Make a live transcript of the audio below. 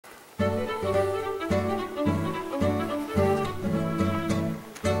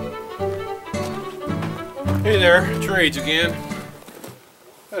Hey there, Trades again.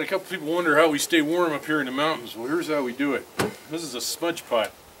 I had a couple people wonder how we stay warm up here in the mountains. Well, here's how we do it. This is a smudge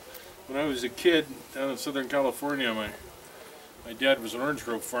pot. When I was a kid down in Southern California, my dad was an orange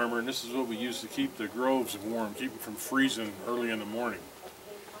grove farmer, and this is what we used to keep the groves warm, keep them from freezing early in the morning.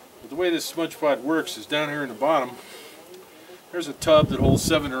 But the way this smudge pot works is down here in the bottom, there's a tub that holds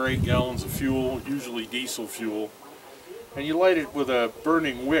 7 or 8 gallons of fuel, usually diesel fuel. And you light it with a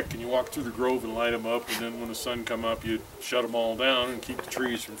burning wick, and you walk through the grove and light them up, and then when the sun come up you shut them all down and keep the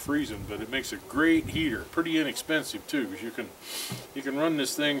trees from freezing. But it makes a great heater, pretty inexpensive too, because you can run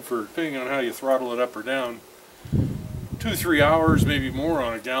this thing for, depending on how you throttle it up or down, 2-3 hours, maybe more,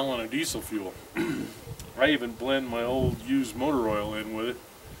 on a gallon of diesel fuel. I even blend my old used motor oil in with it,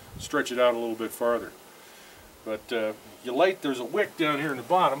 stretch it out a little bit farther. But you light, there's a wick down here in the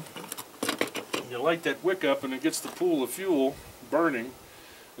bottom. You light that wick up and it gets the pool of fuel burning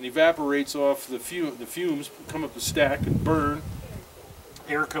and evaporates off the fumes, come up the stack and burn.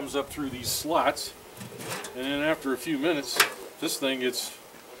 Air comes up through these slots, and then after a few minutes this thing gets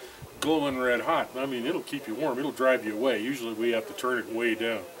glowing red hot. I mean, it'll keep you warm, it'll drive you away. Usually we have to turn it way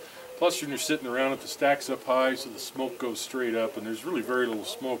down. Plus, when you're sitting around it, the stack's up high, so the smoke goes straight up, and there's really very little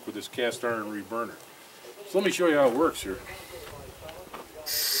smoke with this cast iron reburner. So let me show you how it works here.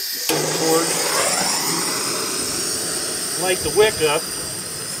 Torch, light the wick up,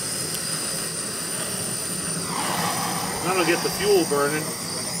 that'll get the fuel burning,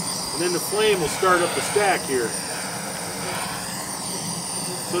 and then the flame will start up the stack here.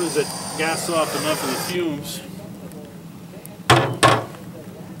 As soon as it gas off enough of the fumes,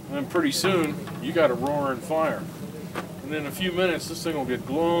 and pretty soon you got a roaring fire. And in a few minutes this thing will get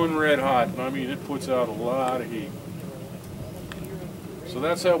glowing red hot, and I mean it puts out a lot of heat. So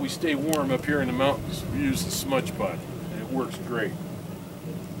that's how we stay warm up here in the mountains. We use the smudge pot, and it works great.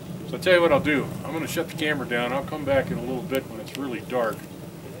 So I'll tell you what I'll do. I'm going to shut the camera down. I'll come back in a little bit when it's really dark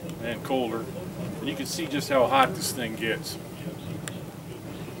and colder, and you can see just how hot this thing gets.